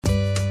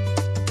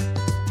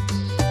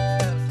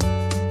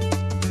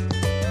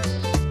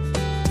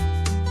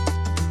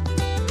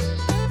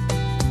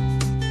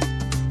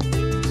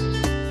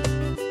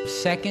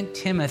2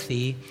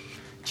 Timothy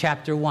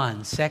chapter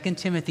 1. 2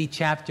 Timothy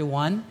chapter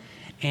 1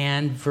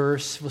 and we'll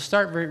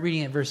start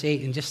reading at verse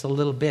 8 in just a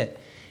little bit.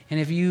 And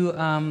if you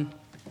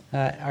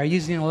are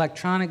using an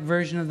electronic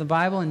version of the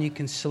Bible and you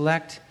can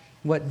select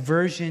what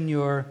version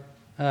you're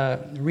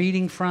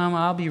reading from,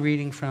 I'll be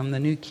reading from the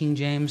New King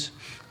James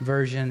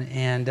Version,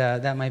 and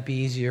that might be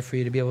easier for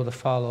you to be able to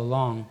follow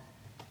along.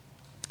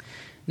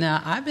 Now,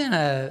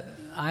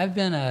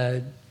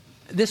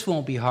 this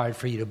won't be hard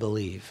for you to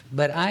believe,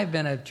 but I've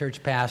been a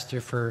church pastor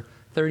for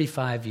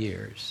 35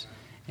 years.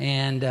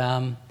 And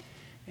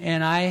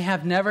I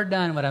have never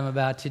done what I'm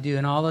about to do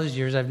in all those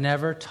years. I've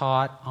never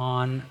taught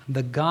on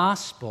the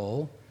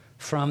gospel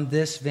from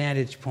this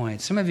vantage point.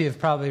 Some of you have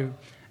probably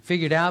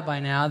figured out by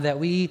now that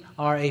we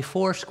are a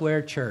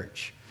Foursquare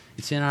church.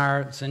 It's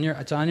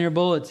on your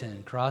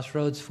bulletin,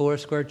 Crossroads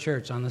Foursquare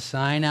Church, on the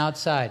sign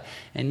outside.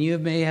 And you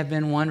may have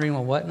been wondering,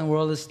 well, what in the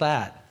world is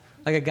that?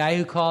 Like a guy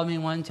who called me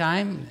one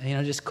time,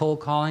 just cold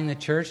calling the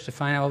church to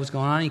find out what was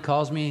going on. He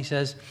calls me and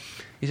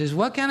he says,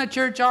 what kind of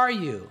church are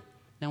you?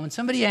 Now, when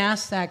somebody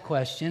asks that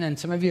question, and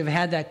some of you have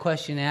had that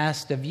question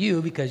asked of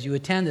you because you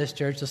attend this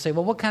church, they'll say,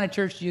 well, what kind of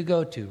church do you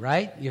go to,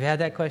 right? You've had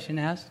that question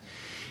asked?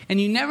 And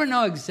you never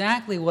know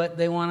exactly what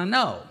they want to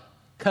know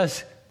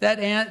because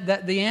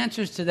the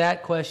answers to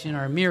that question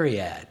are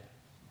myriad.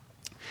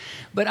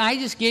 But I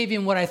just gave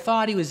him what I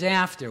thought he was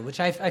after, which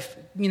a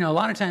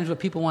lot of times what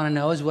people want to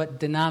know is what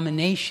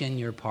denomination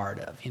you're part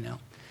of,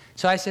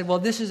 So I said, well,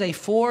 this is a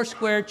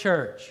Foursquare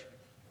church.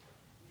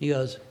 He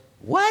goes,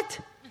 what?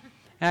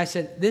 And I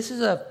said, this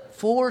is a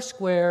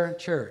Foursquare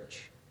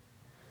church.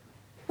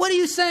 What are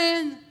you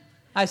saying?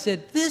 I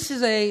said, this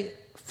is a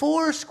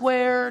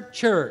Foursquare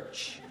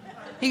church.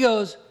 He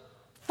goes,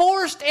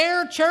 forced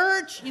air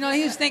church? He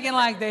was thinking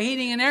like the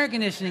heating and air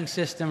conditioning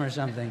system or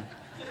something.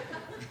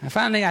 I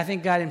finally, I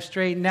think, got him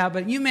straightened out.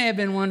 But you may have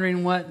been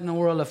wondering what in the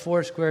world a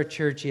Foursquare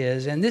church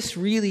is. And this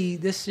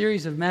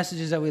series of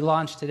messages that we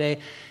launched today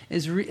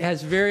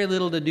has very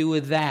little to do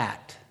with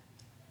that.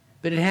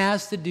 But it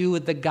has to do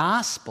with the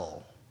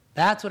gospel.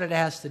 That's what it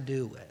has to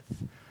do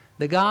with.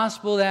 The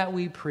gospel that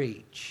we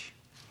preach.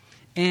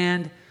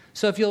 And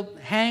so if you'll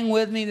hang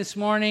with me this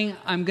morning,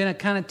 I'm going to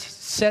kind of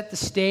set the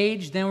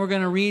stage. Then we're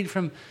going to read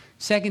from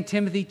 2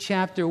 Timothy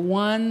chapter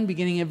 1,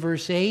 beginning at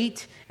verse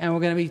 8. And we're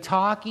going to be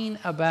talking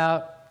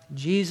about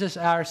Jesus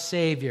our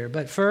Savior.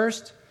 But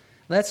first,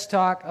 let's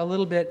talk a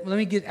little bit. Let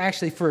me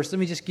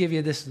just give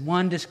you this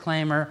one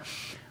disclaimer.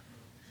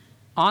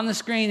 On the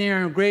screen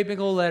there in great big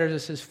old letters, it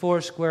says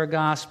Foursquare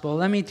Gospel.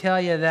 Let me tell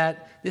you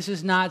that this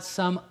is not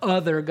some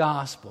other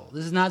gospel.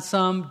 This is not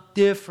some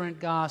different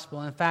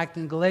gospel. In fact,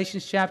 in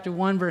Galatians chapter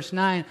 1, verse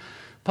 9,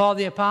 Paul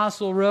the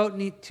Apostle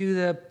wrote to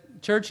the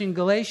church in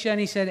Galatia, and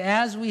he said,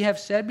 as we have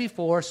said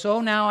before,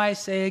 so now I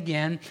say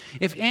again,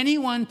 if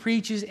anyone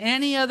preaches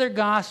any other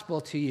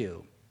gospel to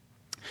you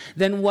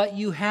than what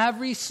you have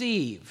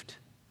received,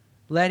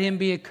 let him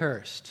be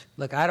accursed.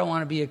 Look, I don't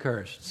want to be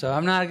accursed, so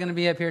I'm not going to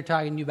be up here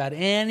talking to you about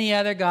any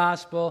other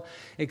gospel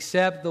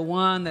except the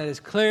one that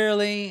is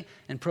clearly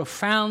and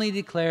profoundly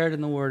declared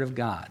in the Word of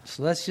God.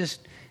 So let's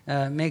just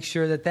make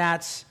sure that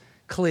that's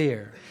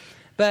clear.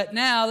 But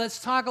now let's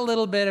talk a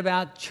little bit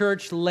about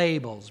church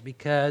labels,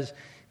 because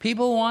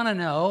people want to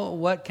know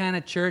what kind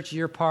of church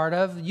you're part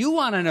of. You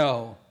want to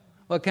know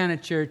what kind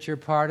of church you're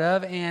part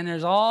of, and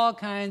there's all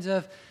kinds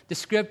of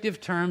descriptive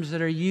terms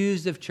that are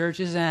used of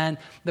churches, and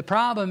the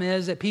problem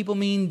is that people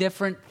mean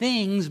different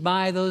things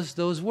by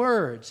those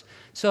words.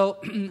 So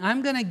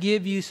I'm going to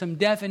give you some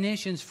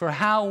definitions for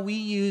how we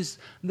use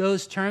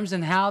those terms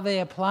and how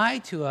they apply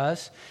to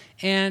us,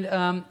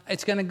 and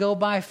it's going to go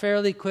by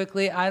fairly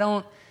quickly. I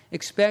don't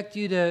expect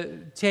you to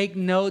take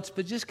notes,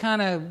 but just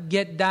kind of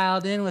get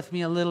dialed in with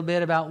me a little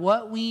bit about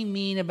what we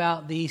mean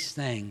about these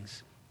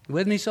things. You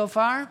with me so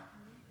far?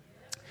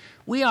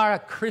 We are a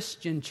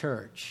Christian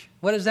church.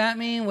 What does that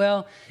mean?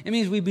 Well, it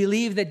means we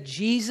believe that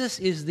Jesus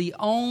is the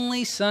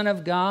only Son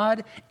of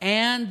God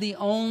and the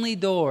only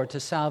door to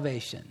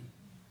salvation.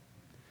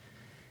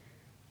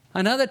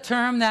 Another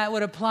term that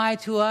would apply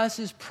to us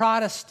is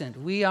Protestant.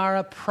 We are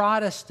a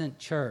Protestant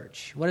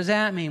church. What does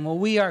that mean? Well,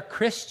 we are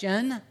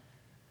Christian,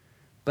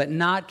 but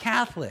not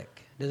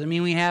Catholic. Doesn't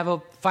mean we have a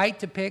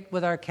fight to pick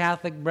with our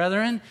Catholic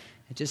brethren.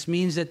 It just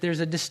means that there's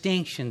a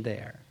distinction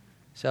there.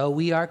 So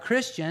we are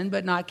Christian,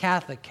 but not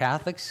Catholic.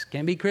 Catholics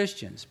can be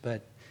Christians,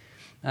 but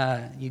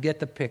you get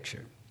the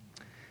picture.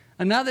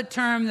 Another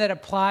term that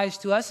applies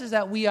to us is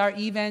that we are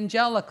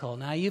evangelical.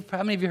 Now,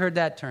 how many of you heard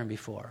that term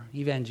before?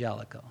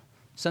 Evangelical.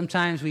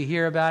 Sometimes we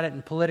hear about it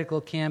in political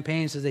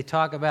campaigns as they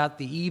talk about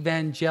the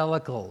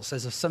evangelicals,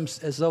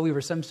 as though we were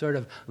some sort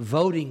of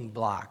voting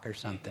bloc or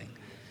something.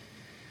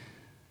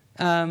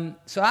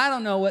 So I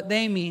don't know what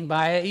they mean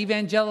by it.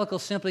 Evangelical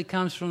simply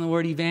comes from the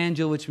word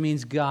evangel, which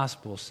means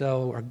gospel,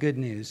 or good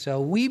news.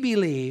 So we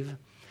believe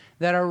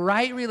that a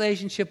right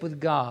relationship with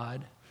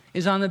God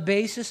is on the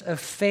basis of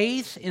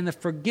faith in the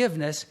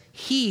forgiveness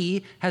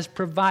He has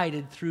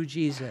provided through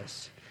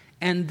Jesus.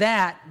 And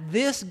that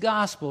this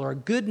gospel, or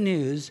good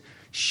news,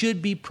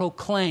 should be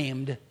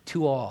proclaimed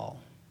to all.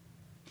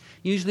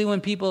 Usually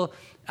when people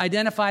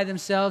identify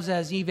themselves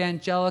as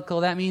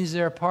evangelical, that means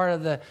they're a part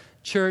of the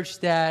church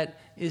that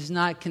is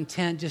not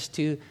content just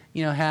to,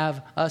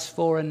 have us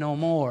four and no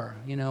more.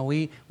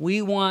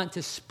 We want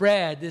to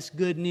spread this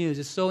good news.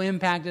 It's so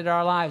impacted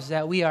our lives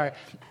that we are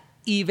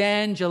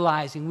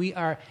evangelizing. We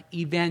are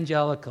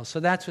evangelical. So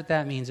that's what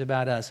that means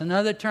about us.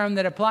 Another term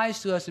that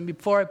applies to us, and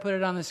before I put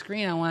it on the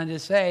screen, I wanted to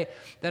say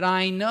that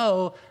I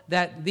know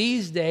that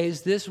these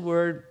days this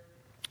word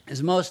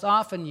is most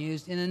often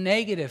used in a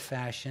negative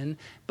fashion,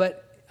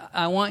 but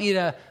I want you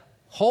to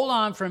hold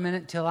on for a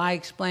minute till I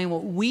explain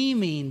what we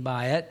mean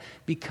by it,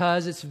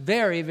 because it's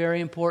very,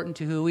 very important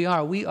to who we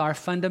are. We are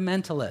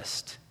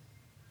fundamentalist.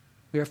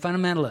 We are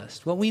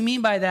fundamentalists. What we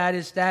mean by that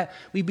is that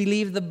we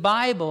believe the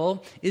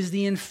Bible is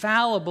the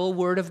infallible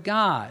Word of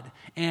God,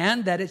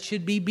 and that it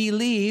should be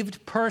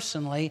believed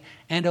personally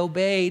and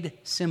obeyed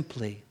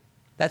simply.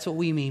 That's what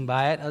we mean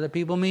by it. Other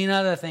people mean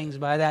other things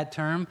by that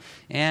term,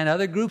 and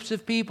other groups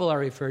of people are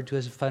referred to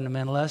as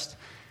fundamentalists.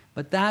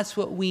 But that's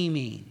what we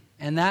mean,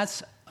 and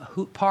that's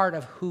part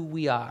of who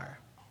we are.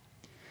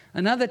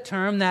 Another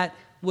term that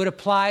would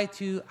apply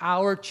to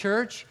our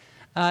church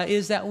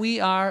is that we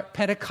are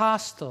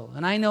Pentecostal.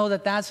 And I know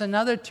that that's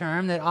another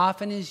term that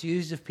often is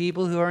used of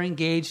people who are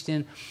engaged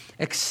in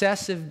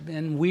excessive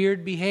and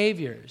weird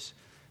behaviors.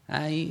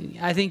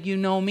 I think you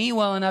know me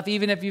well enough,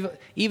 even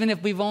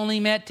if we've only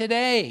met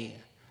today,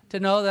 to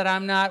know that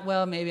I'm not,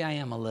 well, maybe I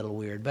am a little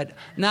weird, but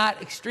not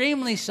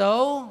extremely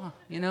so,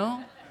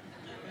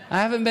 I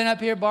haven't been up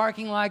here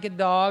barking like a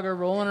dog or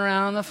rolling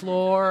around on the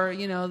floor,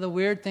 the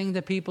weird thing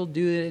that people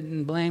do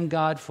and blame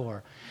God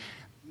for.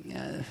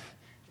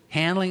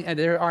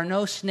 There are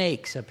no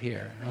snakes up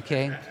here,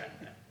 okay?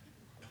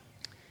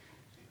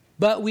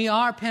 But we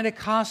are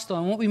Pentecostal,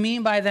 and what we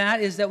mean by that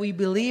is that we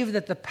believe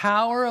that the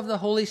power of the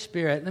Holy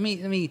Spirit. Let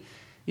me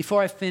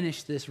before I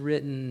finish this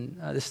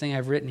thing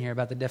I've written here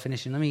about the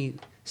definition, let me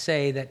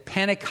say that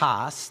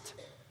Pentecost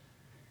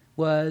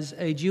was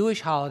a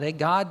Jewish holiday.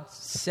 God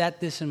set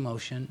this in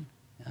motion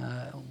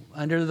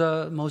under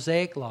the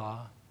Mosaic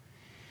Law.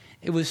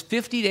 It was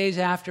 50 days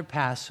after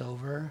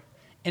Passover.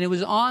 And it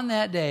was on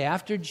that day,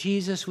 after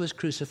Jesus was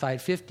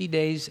crucified, 50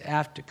 days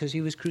after, because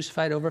he was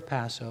crucified over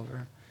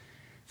Passover,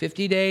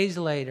 50 days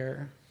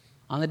later,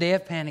 on the day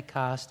of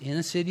Pentecost, in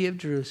the city of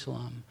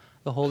Jerusalem,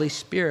 the Holy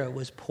Spirit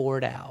was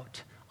poured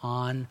out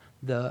on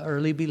the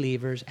early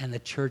believers, and the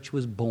church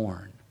was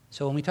born.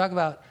 So when we talk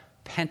about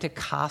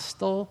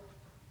Pentecostal,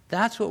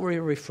 that's what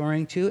we're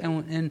referring to.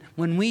 And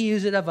when we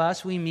use it of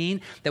us, we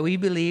mean that we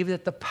believe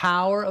that the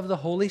power of the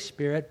Holy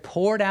Spirit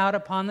poured out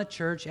upon the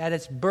church at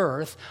its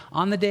birth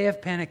on the day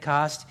of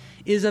Pentecost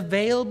is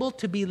available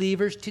to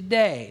believers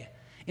today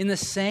in the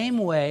same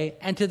way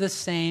and to the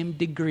same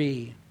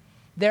degree.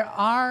 There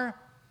are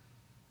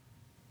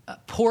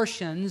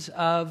portions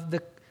of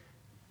the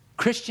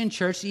Christian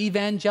church, the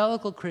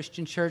evangelical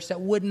Christian church, that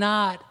would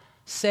not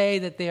say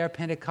that they are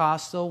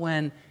Pentecostal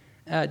when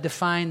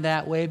defined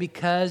that way,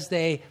 because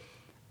they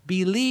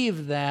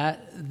believe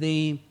that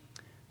the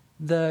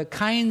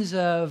kinds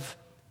of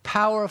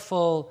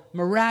powerful,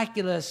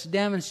 miraculous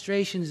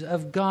demonstrations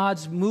of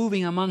God's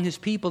moving among his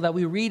people that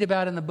we read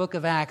about in the book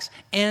of Acts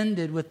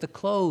ended with the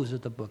close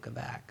of the book of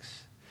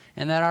Acts.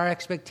 And that our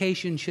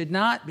expectation should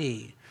not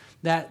be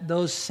that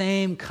those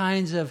same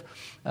kinds of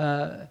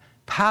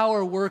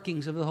power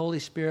workings of the Holy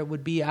Spirit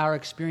would be our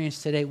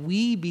experience today.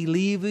 We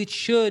believe it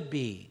should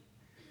be.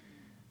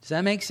 Does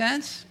that make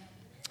sense?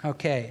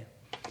 Okay.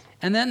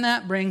 And then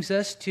that brings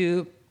us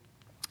to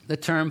the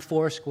term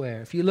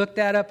Foursquare. If you look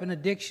that up in a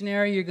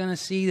dictionary, you're going to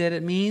see that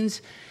it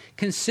means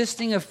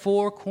consisting of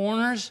four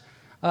corners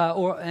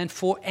and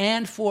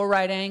four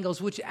right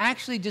angles, which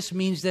actually just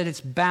means that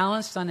it's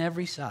balanced on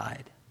every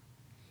side.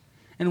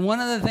 And one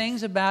of the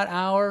things about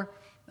our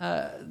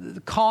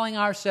calling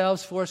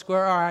ourselves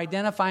Foursquare or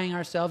identifying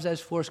ourselves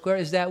as Foursquare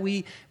is that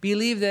we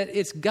believe that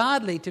it's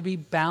godly to be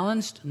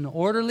balanced and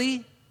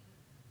orderly,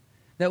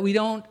 that we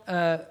don't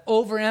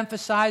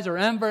overemphasize or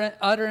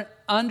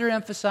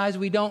underemphasize,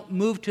 we don't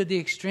move to the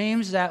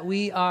extremes, that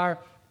we are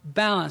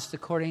balanced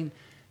according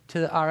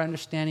to our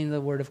understanding of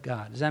the Word of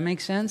God. Does that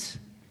make sense?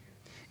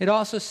 It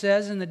also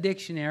says in the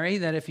dictionary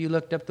that if you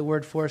looked up the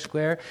word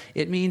Foursquare,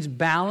 it means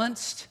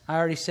balanced. I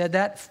already said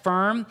that.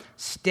 Firm,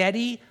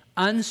 steady,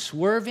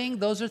 unswerving.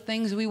 Those are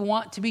things we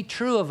want to be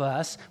true of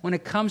us when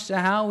it comes to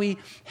how we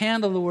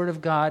handle the Word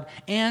of God.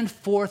 And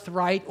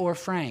forthright or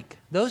frank.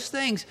 Those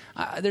things,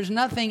 there's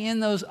nothing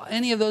in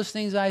any of those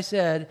things I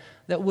said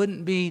that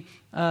wouldn't be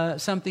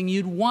something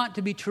you'd want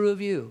to be true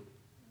of you.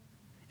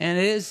 And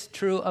it is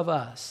true of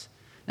us.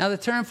 Now, the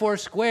term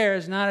Foursquare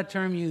is not a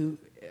term you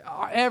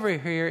ever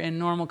hear in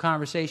normal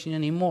conversation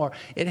anymore.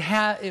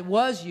 It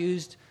was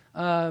used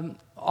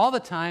all the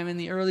time in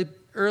the early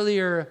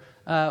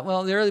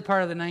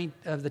part of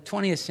the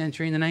 20th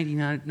century, in the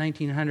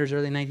 1900s,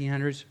 early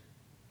 1900s,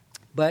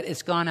 but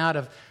it's gone out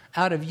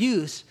of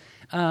use,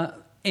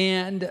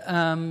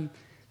 and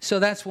so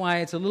that's why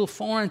it's a little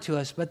foreign to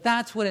us. But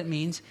that's what it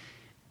means.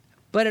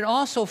 But it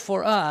also,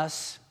 for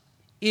us,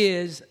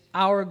 is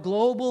our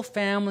global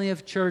family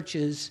of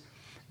churches,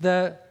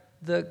 the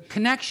the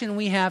connection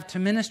we have to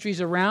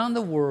ministries around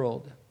the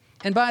world.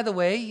 And by the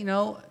way,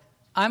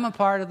 I'm a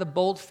part of the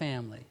Boldt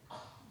family.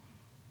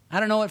 I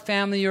don't know what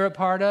family you're a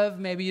part of.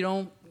 Maybe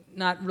you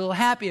not real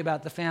happy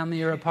about the family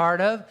you're a part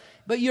of,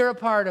 but you're a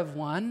part of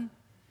one.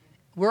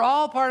 We're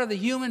all part of the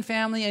human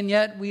family, and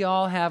yet we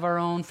all have our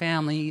own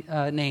family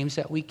names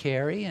that we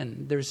carry,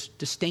 and there's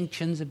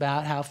distinctions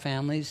about how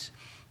families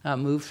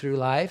move through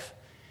life.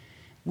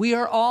 We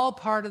are all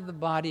part of the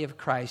body of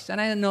Christ.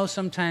 And I know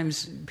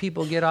sometimes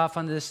people get off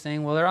on this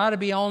thing, well, there ought to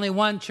be only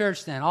one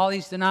church then. All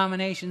these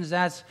denominations,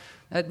 that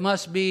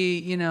must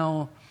be,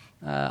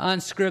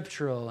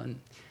 unscriptural. And,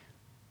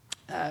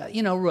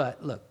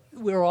 look,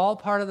 we're all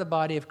part of the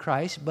body of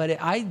Christ,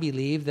 but I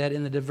believe that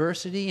in the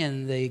diversity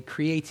and the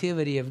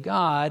creativity of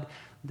God,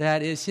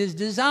 that is His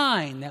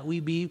design, that we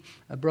be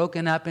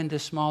broken up into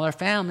smaller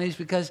families,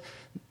 because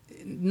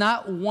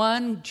not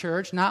one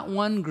church, not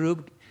one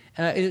group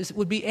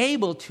would be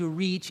able to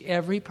reach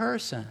every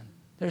person.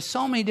 There's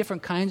so many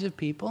different kinds of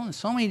people and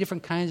so many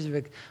different kinds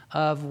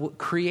of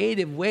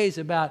creative ways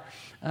about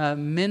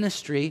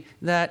ministry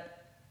that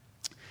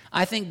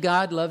I think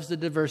God loves the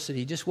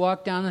diversity. Just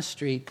walk down the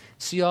street,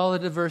 see all the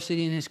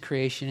diversity in His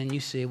creation, and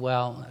you say,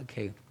 well,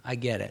 okay, I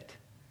get it.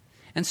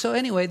 And so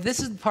anyway, this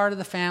is part of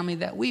the family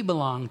that we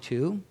belong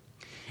to.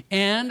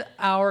 And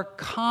our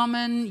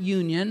common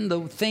union, the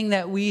thing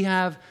that we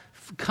have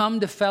come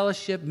to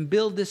fellowship and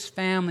build this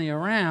family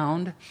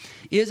around,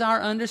 is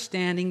our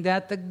understanding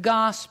that the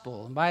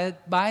gospel,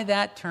 by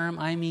that term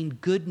I mean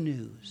good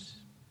news,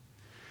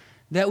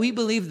 that we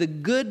believe the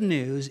good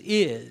news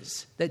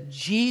is that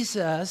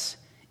Jesus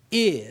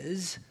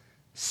is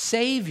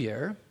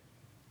Savior,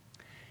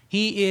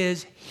 He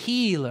is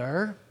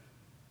healer,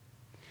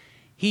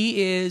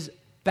 He is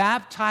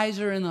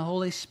baptizer in the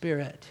Holy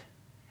Spirit,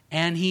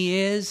 and He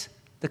is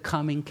the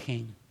coming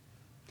King.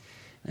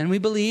 And we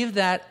believe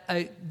that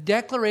a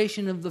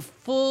declaration of the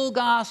full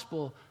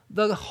gospel,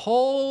 the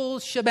whole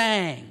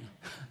shebang,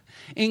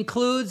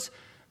 includes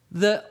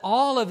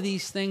all of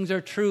these things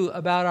are true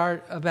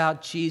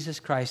about Jesus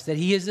Christ, that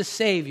He is the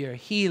Savior,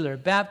 healer,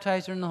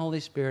 baptizer in the Holy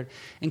Spirit,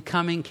 and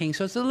coming King.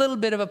 So it's a little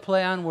bit of a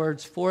play on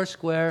words,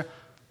 Foursquare,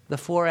 the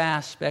four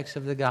aspects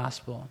of the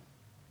gospel.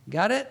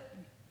 Got it?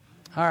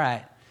 All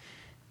right.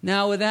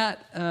 Now with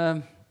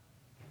that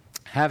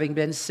having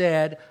been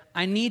said,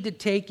 I need to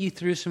take you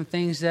through some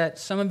things that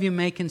some of you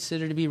may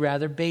consider to be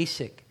rather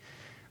basic.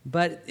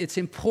 But it's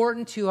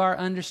important to our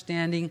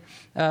understanding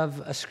of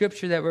a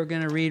scripture that we're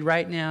going to read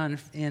right now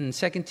in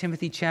 2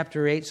 Timothy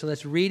chapter 8. So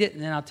let's read it,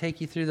 and then I'll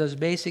take you through those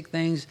basic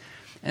things.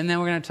 And then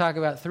we're going to talk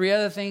about three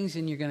other things,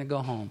 and you're going to go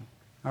home.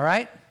 All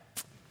right?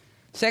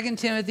 2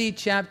 Timothy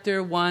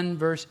chapter 1,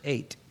 verse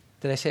 8.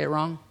 Did I say it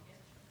wrong?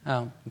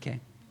 Oh, okay.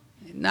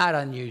 Not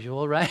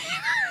unusual, right?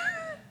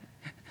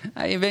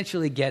 I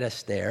eventually get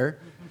us there.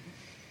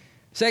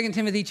 2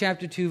 Timothy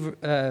chapter 2,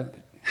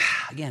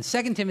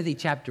 2 Timothy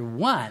chapter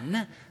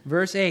 1,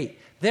 verse 8.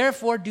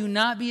 Therefore, do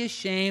not be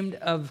ashamed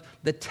of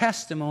the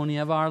testimony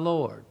of our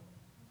Lord.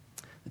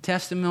 The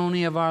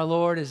testimony of our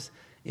Lord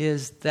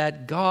is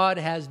that God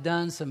has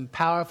done some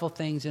powerful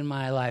things in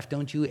my life.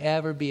 Don't you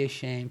ever be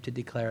ashamed to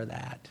declare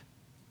that.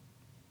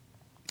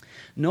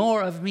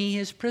 Nor of me,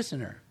 His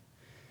prisoner.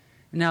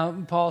 Now,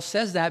 Paul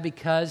says that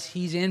because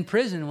he's in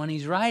prison when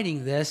he's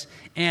writing this,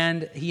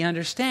 and he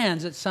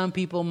understands that some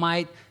people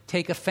might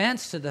take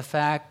offense to the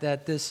fact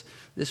that this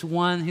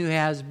one who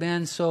has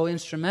been so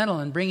instrumental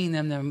in bringing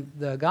them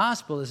the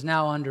gospel is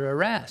now under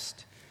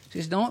arrest. He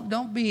says,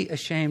 don't be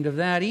ashamed of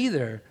that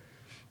either,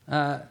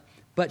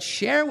 but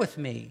share with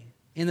me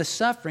in the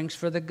sufferings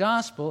for the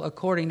gospel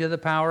according to the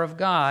power of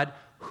God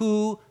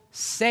who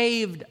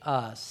saved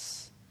us.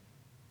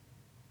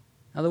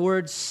 Now, the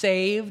word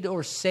saved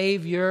or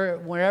savior,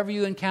 wherever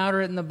you encounter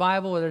it in the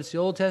Bible, whether it's the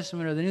Old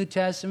Testament or the New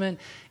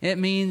Testament, it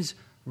means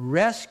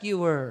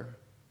rescuer,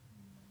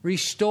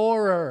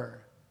 restorer.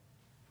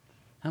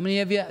 How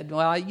many of you,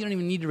 well, you don't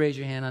even need to raise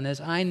your hand on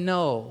this. I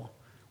know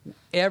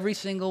every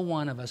single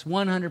one of us,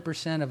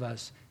 100% of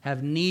us,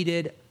 have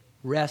needed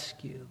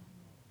rescue.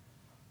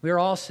 We're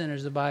all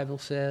sinners, the Bible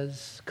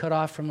says, cut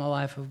off from the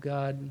life of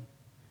God.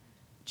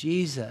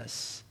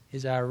 Jesus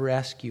is our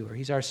rescuer.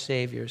 He's our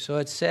Savior. So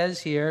it says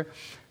here,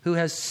 who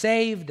has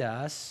saved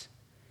us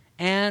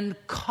and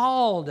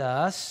called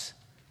us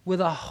with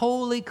a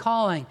holy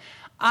calling.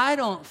 I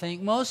don't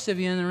think most of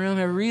you in the room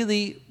have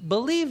really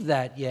believed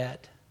that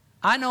yet.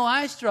 I know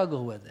I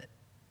struggle with it.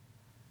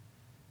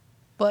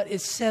 But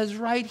it says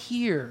right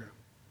here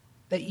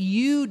that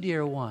you,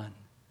 dear one,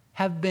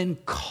 have been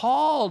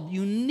called,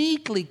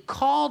 uniquely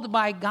called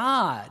by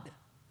God.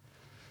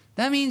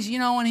 That means,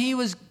 when he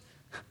was...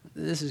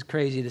 This is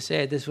crazy to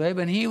say it this way,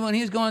 but when he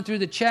was going through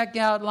the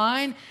checkout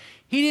line,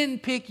 he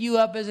didn't pick you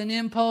up as an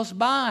impulse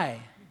buy.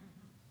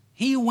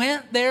 He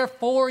went there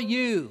for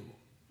you.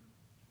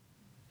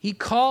 He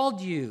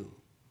called you.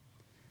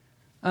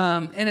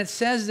 And it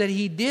says that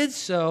he did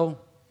so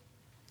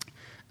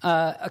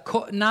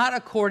not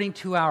according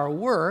to our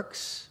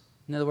works.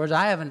 In other words,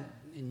 I haven't,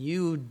 and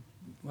you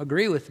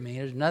agree with me,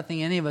 there's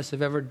nothing any of us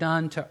have ever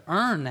done to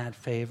earn that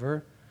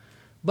favor,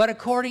 but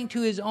according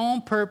to his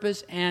own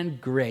purpose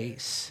and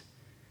grace,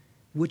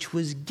 which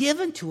was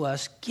given to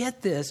us,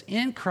 get this,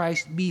 in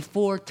Christ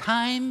before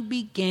time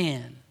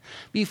began.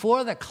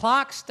 Before the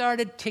clock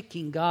started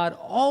ticking, God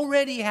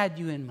already had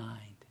you in mind.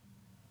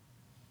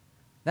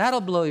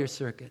 That'll blow your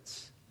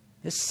circuits.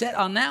 Just sit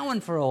on that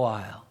one for a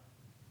while.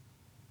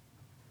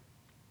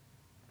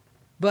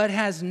 But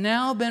has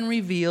now been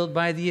revealed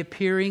by the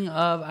appearing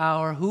of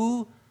our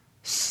who?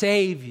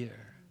 Savior,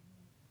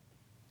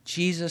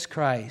 Jesus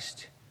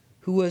Christ,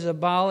 who has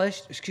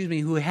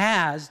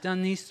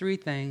done these three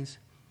things: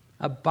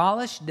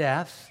 abolished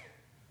death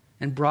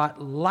and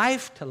brought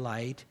life to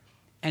light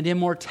and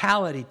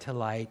immortality to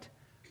light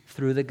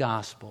through the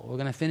gospel. We're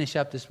going to finish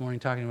up this morning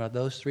talking about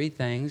those three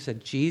things,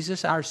 that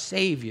Jesus, our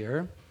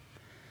Savior,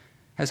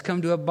 has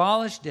come to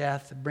abolish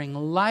death, bring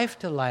life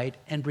to light,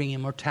 and bring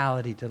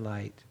immortality to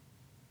light.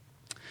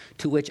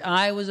 To which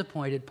I was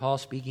appointed, Paul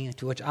speaking,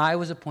 to which I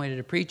was appointed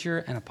a preacher,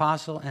 an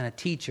apostle, and a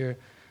teacher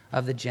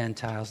of the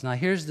Gentiles. Now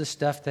here's the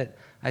stuff that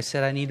I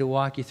said I need to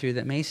walk you through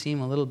that may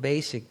seem a little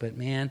basic, but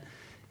man,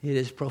 it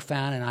is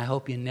profound, and I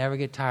hope you never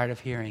get tired of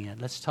hearing it.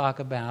 Let's talk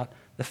about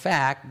the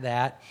fact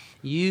that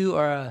you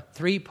are a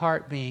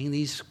three-part being.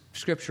 These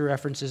scripture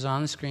references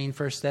on the screen,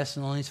 1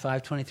 Thessalonians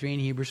 5:23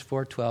 and Hebrews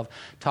 4:12,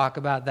 talk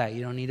about that.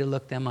 You don't need to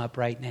look them up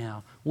right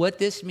now. What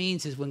this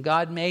means is when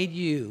God made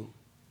you,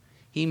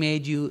 He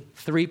made you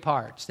three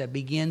parts that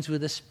begins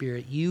with a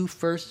spirit. You,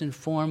 first and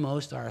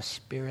foremost, are a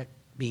spirit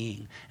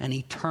being, an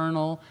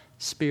eternal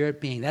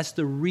spirit being. That's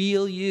the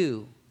real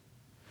you.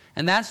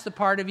 And that's the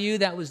part of you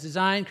that was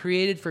designed,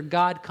 created for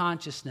God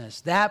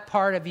consciousness. That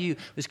part of you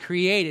was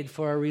created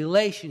for a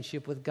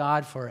relationship with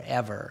God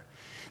forever.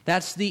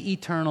 That's the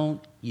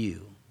eternal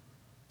you.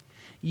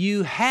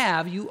 You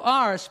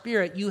are a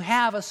spirit. You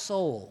have a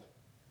soul.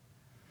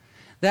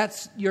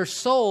 Your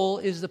soul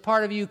is the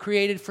part of you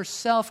created for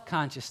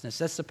self-consciousness.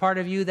 That's the part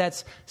of you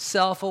that's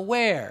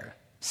self-aware.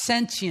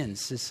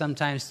 Sentience is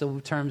sometimes the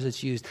terms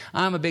that's used.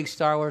 I'm a big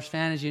Star Wars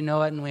fan, as you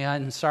know it,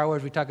 and in Star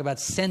Wars we talk about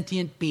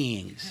sentient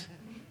beings.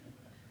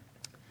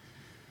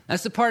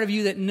 That's the part of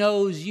you that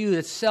knows you,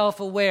 that's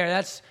self-aware.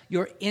 That's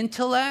your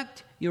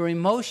intellect, your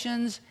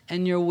emotions,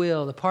 and your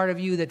will. The part of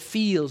you that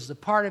feels, the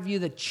part of you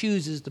that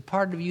chooses, the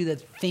part of you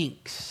that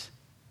thinks.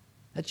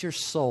 That's your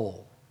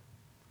soul.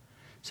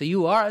 So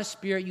you are a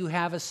spirit, you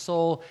have a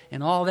soul,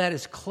 and all that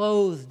is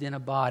clothed in a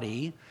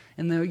body.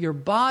 And your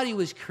body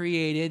was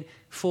created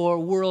for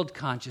world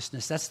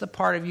consciousness. That's the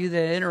part of you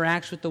that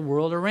interacts with the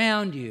world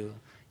around you.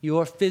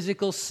 Your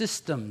physical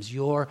systems,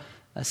 your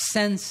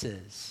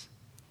senses.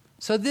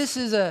 So this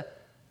is a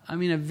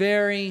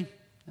very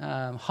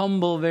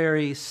humble,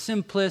 very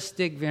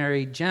simplistic,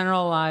 very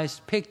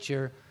generalized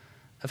picture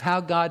of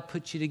how God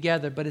put you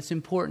together, but it's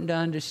important to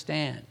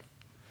understand.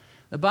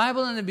 The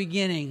Bible in the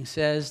beginning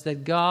says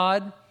that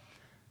God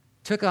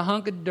took a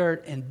hunk of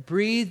dirt and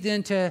breathed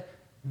into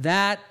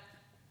that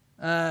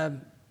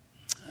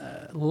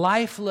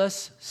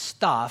lifeless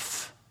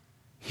stuff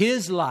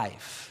His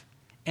life,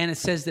 and it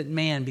says that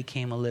man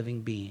became a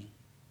living being.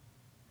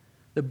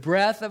 The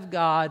breath of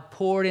God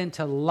poured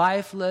into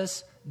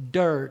lifeless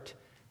dirt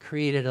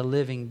created a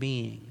living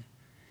being.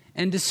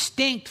 And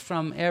distinct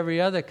from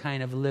every other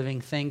kind of living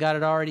thing, God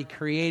had already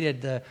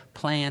created the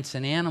plants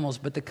and animals,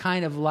 but the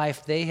kind of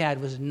life they had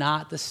was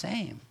not the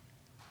same.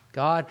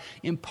 God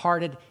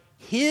imparted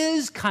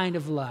His kind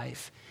of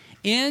life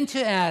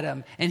into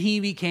Adam, and he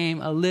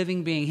became a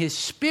living being. His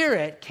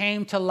spirit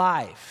came to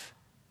life.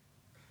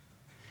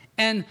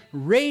 And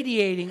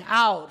radiating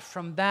out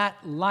from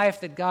that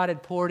life that God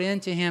had poured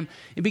into him,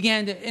 it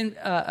began to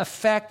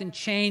affect and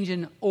change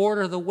and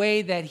order the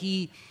way that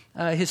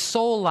his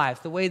soul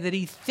life, the way that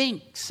he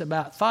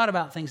thought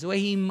about things, the way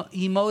he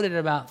emoted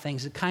about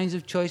things, the kinds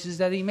of choices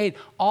that he made,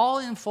 all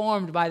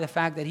informed by the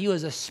fact that he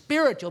was a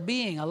spiritual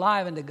being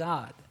alive unto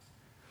God.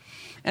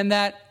 And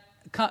that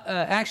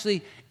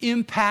actually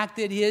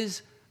impacted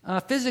his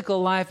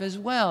physical life as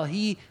well.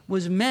 He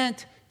was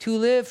meant to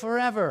live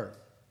forever.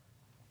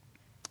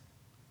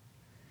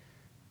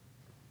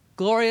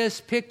 Glorious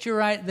picture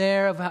right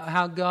there of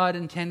how God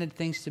intended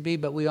things to be,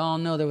 but we all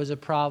know there was a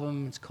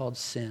problem. It's called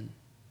sin.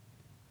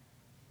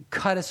 It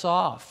cut us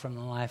off from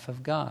the life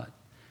of God.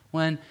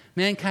 When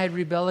mankind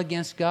rebelled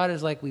against God,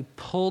 it's like we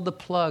pulled the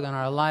plug on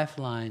our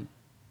lifeline,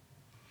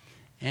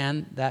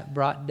 and that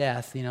brought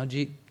death.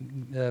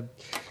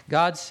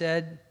 God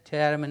said to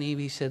Adam and Eve,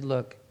 He said,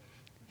 look,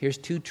 here's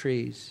two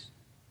trees.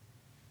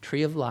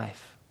 Tree of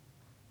life.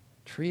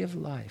 Tree of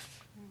life.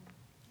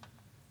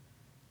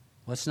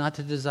 What's not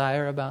to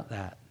desire about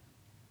that?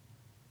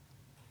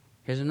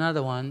 Here's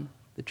another one,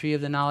 the tree of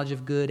the knowledge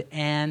of good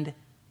and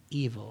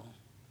evil.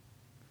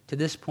 To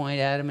this point,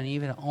 Adam and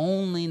Eve had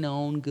only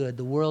known good.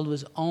 The world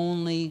was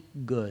only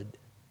good.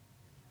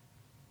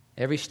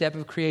 Every step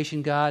of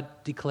creation, God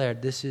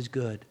declared, this is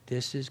good,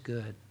 this is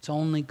good. It's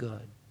only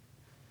good.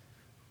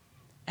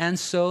 And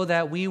so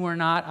that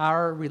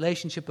our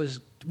relationship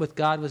with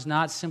God was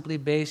not simply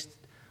based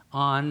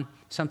on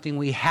something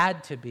we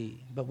had to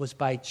be, but was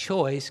by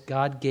choice.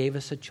 God gave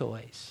us a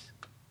choice.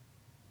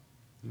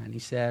 And He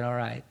said, all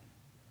right,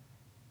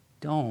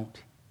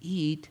 don't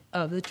eat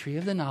of the tree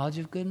of the knowledge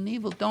of good and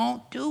evil.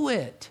 Don't do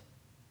it.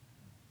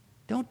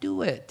 Don't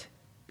do it.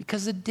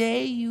 Because the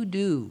day you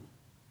do,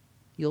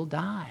 you'll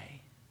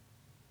die.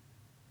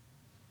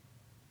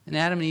 And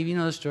Adam and Eve, you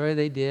know the story,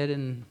 they did,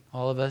 and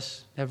all of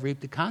us have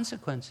reaped the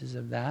consequences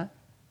of that.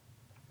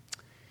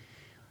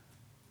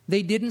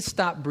 They didn't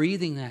stop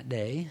breathing that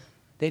day.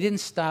 They didn't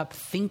stop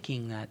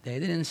thinking that day.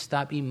 They didn't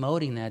stop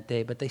emoting that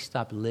day, but they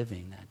stopped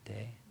living that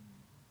day.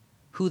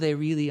 Who they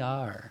really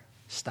are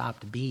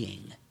stopped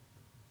being.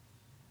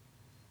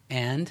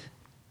 And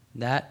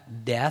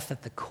that death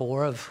at the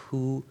core of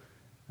who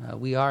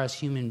we are as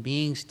human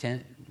beings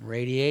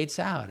radiates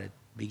out. It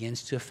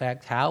begins to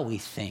affect how we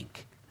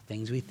think, the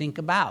things we think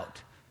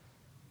about,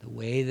 the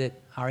way that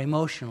our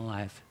emotional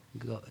life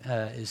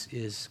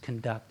is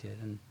conducted,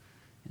 and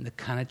the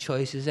kind of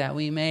choices that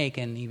we make.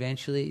 And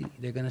eventually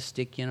they're going to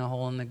stick you in a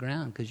hole in the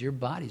ground because your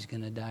body's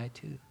going to die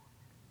too.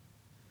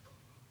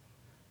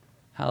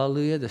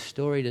 Hallelujah. The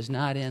story does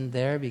not end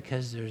there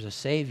because there's a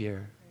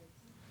Savior.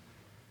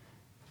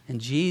 And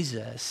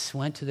Jesus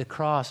went to the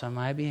cross on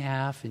my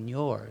behalf and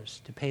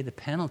yours to pay the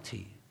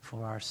penalty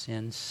for our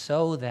sins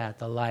so that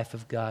the life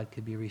of God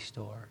could be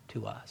restored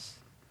to us.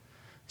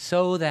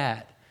 So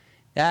that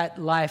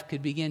life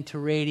could begin to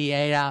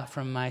radiate out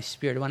from my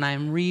spirit. When I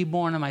am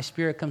reborn and my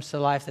spirit comes to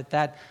life,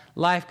 that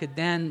life could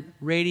then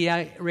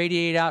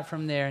radiate out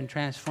from there and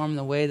transform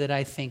the way that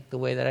I think, the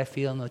way that I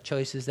feel, and the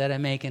choices that I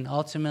make. And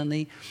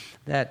ultimately,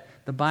 that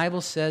the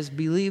Bible says,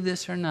 believe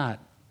this or not.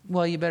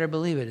 Well, you better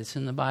believe it. It's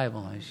in the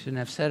Bible. I shouldn't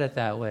have said it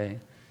that way.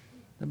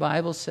 The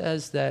Bible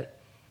says that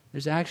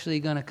there's actually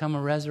going to come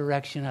a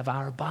resurrection of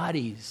our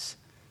bodies.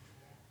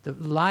 The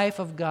life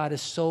of God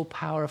is so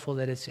powerful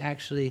that it's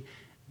actually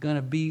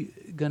going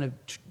to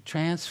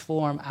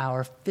transform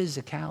our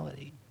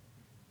physicality.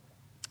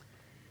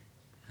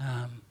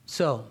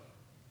 So,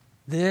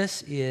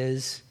 this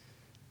is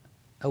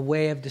a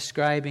way of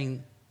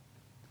describing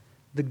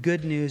the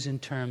good news in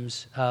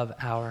terms of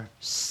our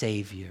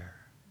Savior.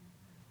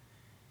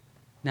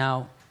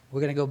 Now,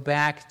 we're going to go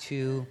back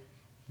to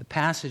the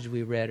passage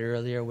we read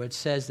earlier where it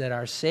says that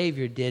our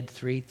Savior did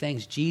three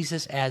things.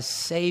 Jesus as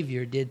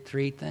Savior did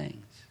three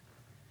things.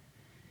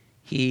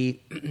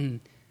 He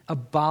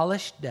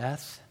abolished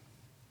death.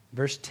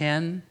 Verse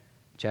 10,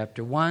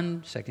 chapter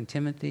 1, 2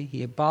 Timothy.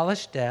 He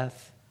abolished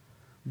death,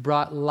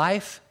 brought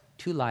life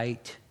to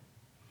light,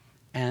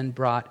 and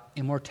brought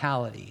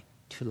immortality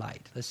to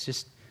light. Let's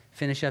just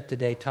finish up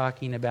today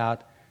talking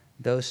about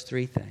those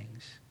three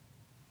things.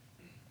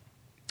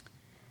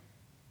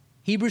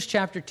 Hebrews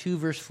chapter 2,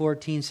 verse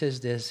 14 says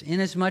this,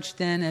 inasmuch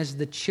then as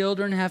the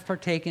children have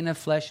partaken of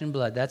flesh and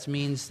blood. That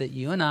means that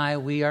you and I,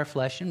 we are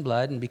flesh and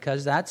blood. And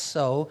because that's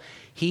so,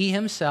 he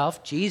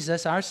himself,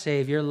 Jesus, our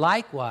Savior,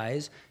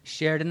 likewise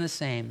shared in the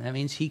same. That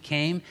means he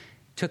came,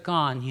 took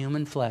on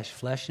human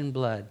flesh and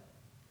blood.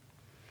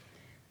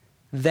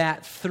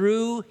 That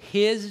through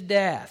his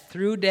death,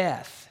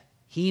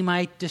 he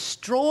might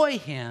destroy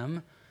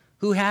him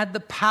who had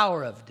the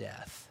power of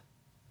death.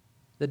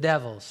 The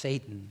devil,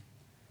 Satan.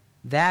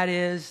 That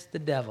is the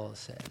devil, it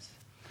says.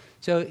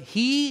 So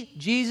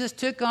Jesus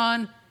took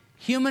on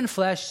human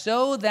flesh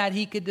so that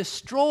he could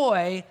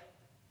destroy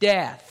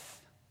death,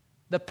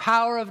 the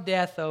power of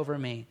death over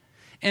me.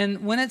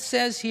 And when it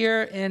says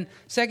here in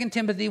 2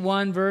 Timothy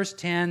 1, verse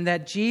 10,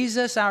 that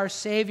Jesus, our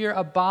Savior,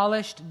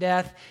 abolished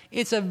death,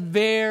 it's a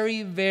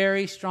very,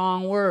 very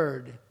strong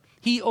word.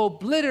 He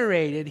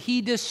obliterated,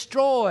 he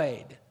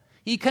destroyed,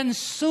 he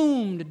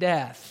consumed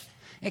death.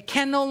 It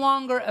can no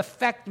longer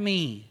affect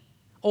me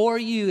or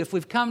you. If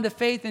we've come to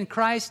faith in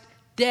Christ,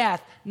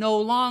 death no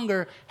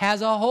longer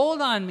has a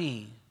hold on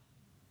me.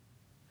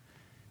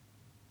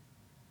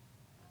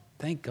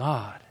 Thank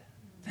God.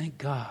 Thank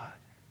God.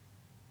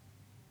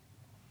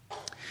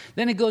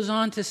 Then it goes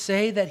on to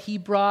say that he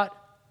brought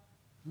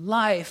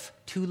life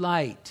to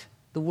light.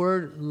 The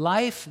word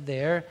life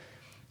there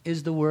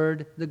is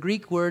the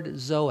Greek word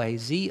zoe.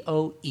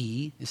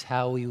 Z-O-E is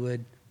how we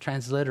would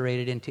transliterate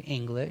it into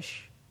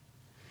English.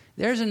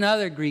 There's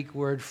another Greek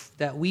word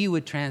that we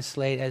would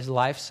translate as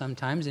life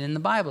sometimes, and in the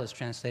Bible it's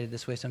translated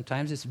this way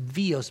sometimes. It's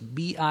bios,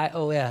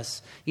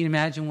 B-I-O-S. You can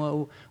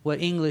imagine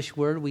what English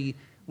word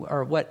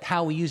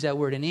how we use that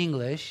word in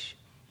English.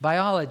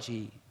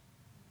 Biology.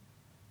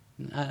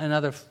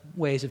 Another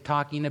ways of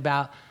talking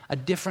about a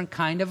different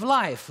kind of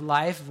life.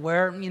 Life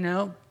where,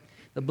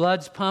 the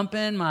blood's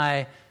pumping,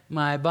 my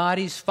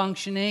body's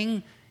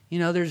functioning.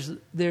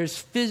 There's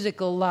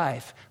physical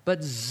life.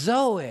 But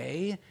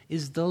Zoe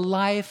is the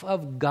life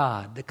of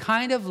God, the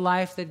kind of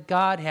life that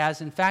God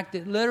has. In fact,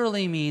 it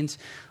literally means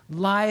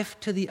life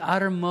to the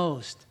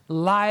uttermost,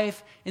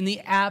 life in the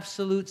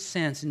absolute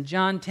sense. In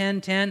John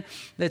 10:10,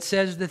 that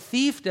says the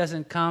thief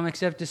doesn't come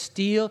except to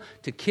steal,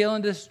 to kill,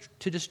 and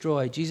to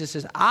destroy. Jesus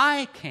says,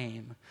 I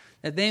came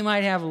that they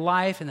might have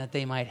life and that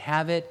they might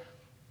have it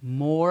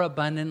more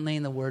abundantly.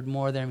 And the word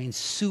more there means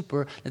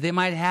super, that they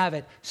might have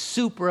it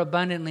super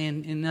abundantly.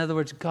 In other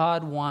words,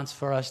 God wants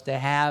for us to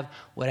have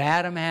what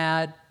Adam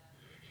had.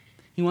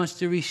 He wants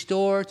to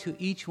restore to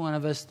each one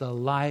of us the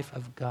life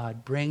of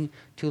God, bring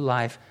to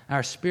life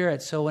our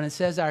spirit. So when it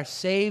says our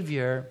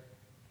Savior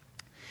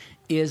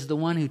is the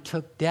one who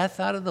took death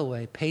out of the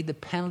way, paid the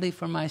penalty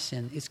for my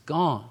sin, it's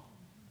gone.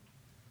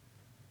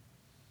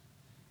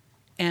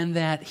 And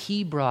that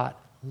He brought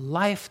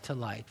life to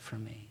light for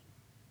me.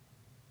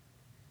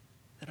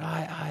 That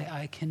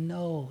I can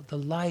know the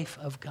life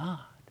of God.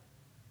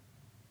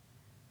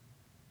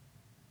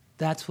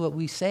 That's what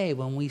we say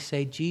when we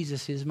say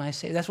Jesus is my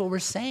Savior. That's what we're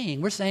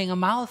saying. We're saying a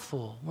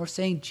mouthful. We're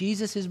saying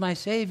Jesus is my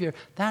Savior.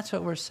 That's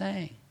what we're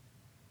saying.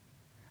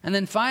 And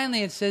then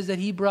finally it says that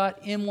He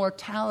brought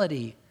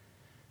immortality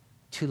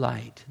to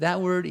light.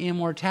 That word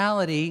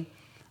immortality,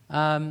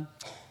 I'm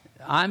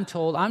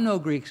told, I'm no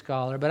Greek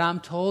scholar, but I'm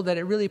told that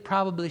it really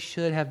probably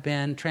should have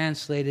been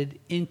translated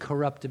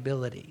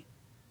incorruptibility.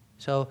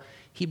 So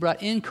He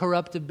brought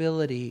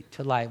incorruptibility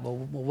to light. Well,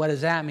 what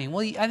does that mean?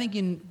 Well, I think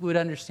you would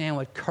understand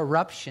what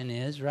corruption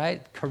is,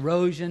 right?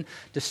 Corrosion,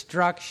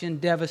 destruction,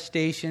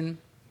 devastation.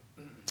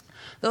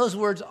 Those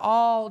words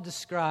all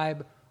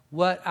describe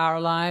what our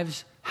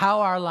lives,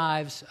 how our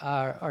lives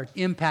are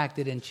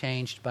impacted and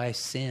changed by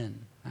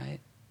sin, right?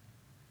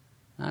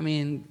 I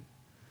mean,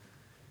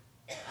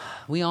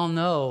 we all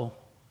know.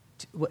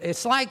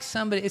 It's like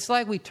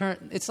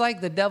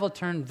the devil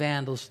turned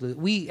vandals loose.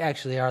 We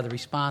actually are the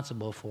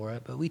responsible for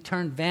it, but we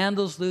turned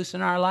vandals loose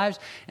in our lives,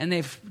 and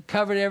they've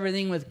covered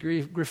everything with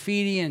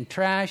graffiti and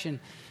trash, and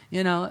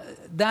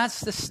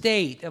that's the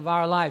state of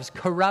our lives,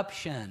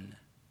 corruption.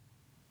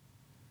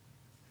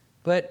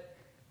 But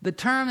the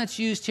term that's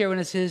used here when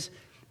it says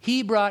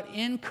He brought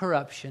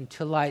incorruption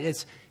to light,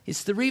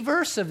 it's the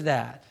reverse of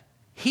that.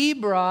 He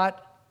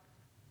brought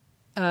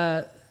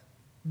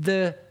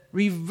the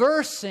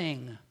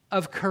reversing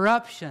of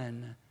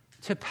corruption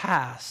to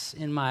pass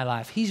in my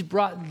life. He's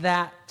brought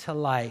that to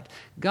light.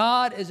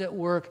 God is at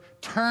work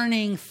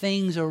turning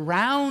things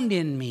around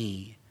in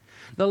me.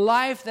 The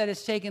life that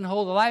has taken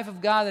hold, the life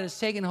of God that has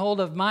taken hold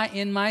of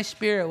in my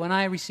spirit when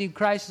I received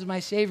Christ as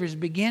my Savior is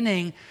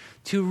beginning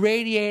to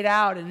radiate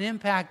out and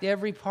impact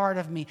every part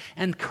of me.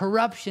 And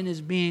corruption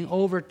is being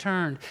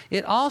overturned.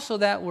 It also,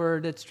 that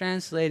word that's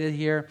translated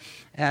here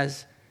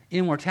as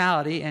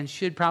immortality and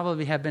should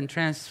probably have been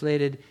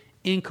translated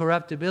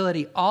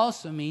incorruptibility,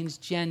 also means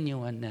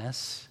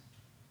genuineness.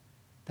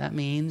 That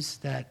means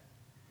that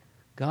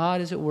God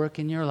is at work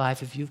in your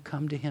life if you've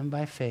come to Him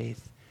by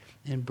faith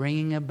in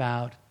bringing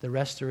about the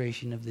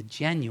restoration of the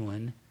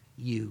genuine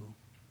you,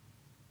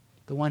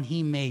 the one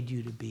He made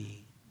you to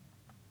be,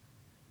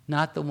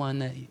 not the one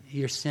that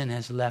your sin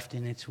has left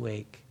in its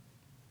wake.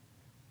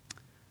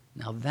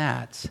 Now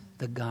that's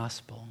the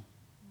gospel.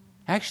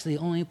 Actually,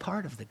 only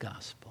part of the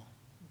gospel.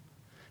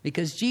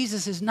 Because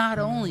Jesus is not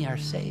only our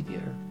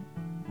Savior,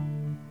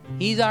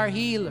 He's our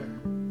healer.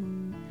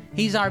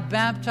 He's our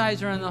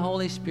baptizer in the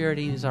Holy Spirit.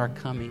 He is our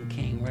coming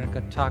King. We're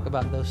going to talk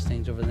about those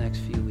things over the next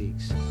few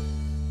weeks.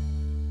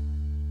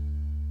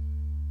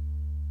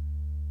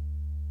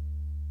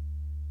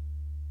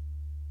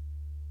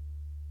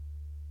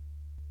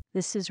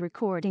 This is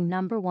recording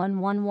number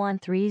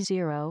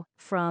 11130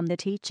 from the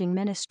teaching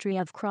ministry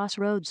of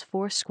Crossroads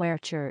Foursquare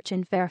Church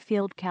in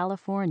Fairfield,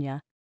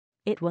 California.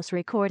 It was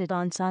recorded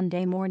on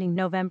Sunday morning,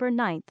 November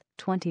 9th,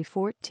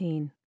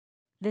 2014.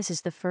 This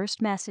is the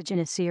first message in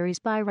a series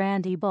by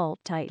Randy Boldt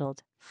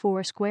titled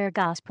Foursquare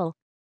Gospel.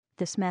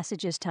 This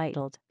message is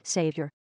titled Savior.